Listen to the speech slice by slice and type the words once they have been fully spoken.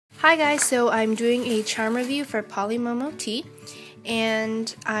Hi guys, so I'm doing a charm review for Polymomotea,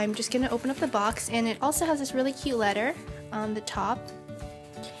 and I'm just going to open up the box, and it also has this really cute letter on the top,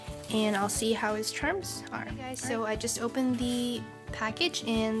 and I'll see how his charms are. Hey guys, so I just opened the package,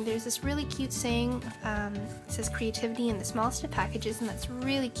 and there's this really cute saying, it says creativity in the smallest of packages, and that's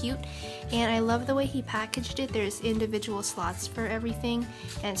really cute, and I love the way he packaged it. There's individual slots for everything,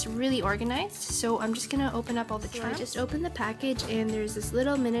 and it's really organized. So I'm just gonna open up all the charms. I just opened the package, and there's this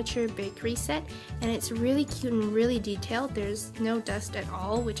little miniature bakery set, and it's really cute and really detailed. There's no dust at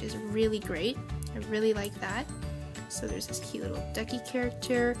all, which is really great. I really like that. So there's this cute little ducky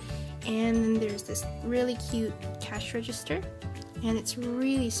character, and then there's this really cute cash register, and it's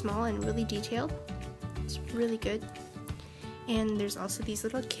really small and really detailed. It's really good. And there's also these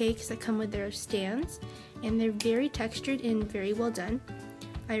little cakes that come with their stands, and they're very textured and very well done.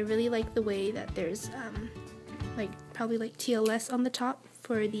 I really like the way that there's probably like TLS on the top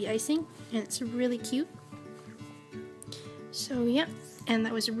for the icing, and it's really cute. So yeah, and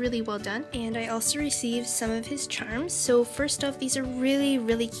that was really well done. And I also received some of his charms. So first off, these are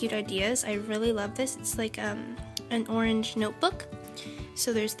really cute ideas. I really love this. It's like an orange notebook.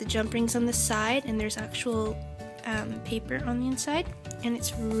 So there's the jump rings on the side, and there's actual paper on the inside, and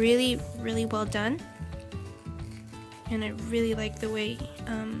it's really well done. And I really like the way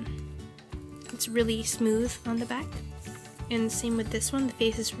it's really smooth on the back. And same with this one, the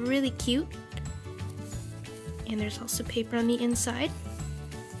face is really cute. And there's also paper on the inside.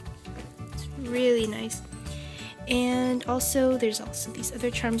 It's really nice. And also there's also these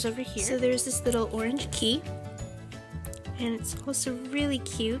other charms over here. So there's this little orange key, and it's also really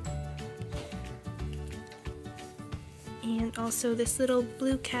cute. And also this little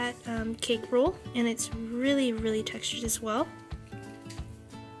blue cat cake roll, and it's really textured as well.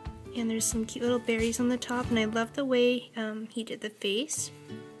 And there's some cute little berries on the top, and I love the way he did the face.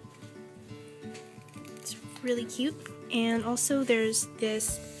 It's really cute. And also there's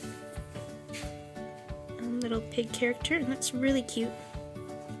this little pig character, and that's really cute.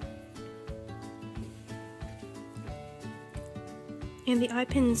 And the eye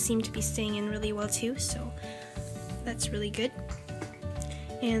pins seem to be staying in really well too, so that's really good.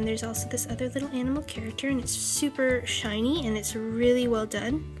 And there's also this other little animal character, and it's super shiny, and it's really well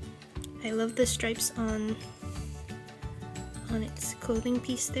done. I love the stripes on its clothing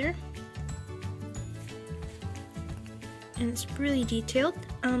piece there. And it's really detailed.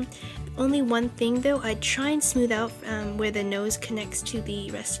 Only one thing though, I'd try and smooth out where the nose connects to the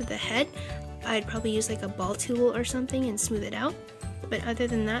rest of the head. I'd probably use like a ball tool or something and smooth it out. But other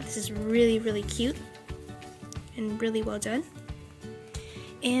than that, this is really cute and really well done.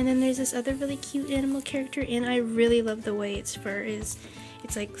 And then there's this other really cute animal character, and I really love the way its fur is.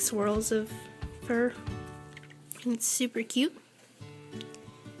 It's like swirls of fur, and it's super cute.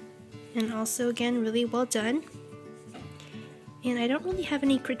 And also, again, really well done. And I don't really have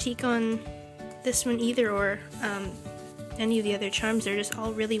any critique on this one either, or any of the other charms. They're just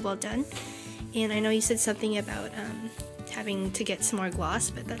all really well done. And I know you said something about having to get some more gloss,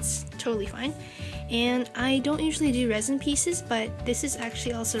 but that's totally fine. And I don't usually do resin pieces, but this is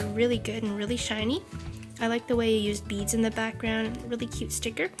actually also really good and really shiny. I like the way you used beads in the background, really cute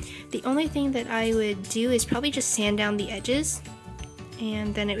sticker. The only thing that I would do is probably just sand down the edges,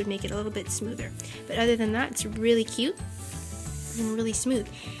 and then it would make it a little bit smoother. But other than that, it's really cute and really smooth.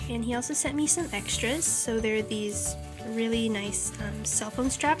 And he also sent me some extras, so there are these really nice cell phone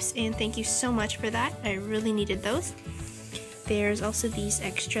straps, and thank you so much for that. I really needed those. There's also these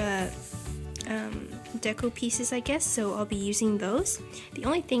extra deco pieces, I guess, so I'll be using those. The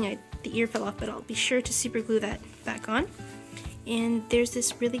only thing, the ear fell off, but I'll be sure to super glue that back on. And there's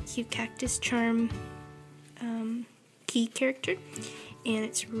this really cute cactus charm key character, and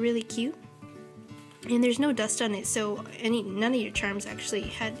it's really cute. And there's no dust on it, so none of your charms actually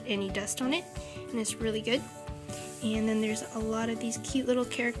had any dust on it, and it's really good. And then there's a lot of these cute little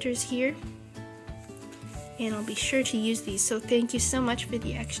characters here, and I'll be sure to use these, so thank you so much for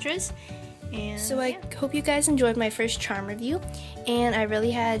the extras. And so I hope you guys enjoyed my first charm review, and I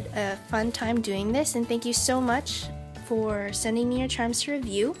really had a fun time doing this, and thank you so much for sending me your charms to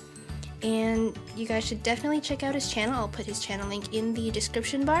review. And you guys should definitely check out his channel. I'll put his channel link in the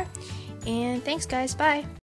description bar. And thanks guys, bye!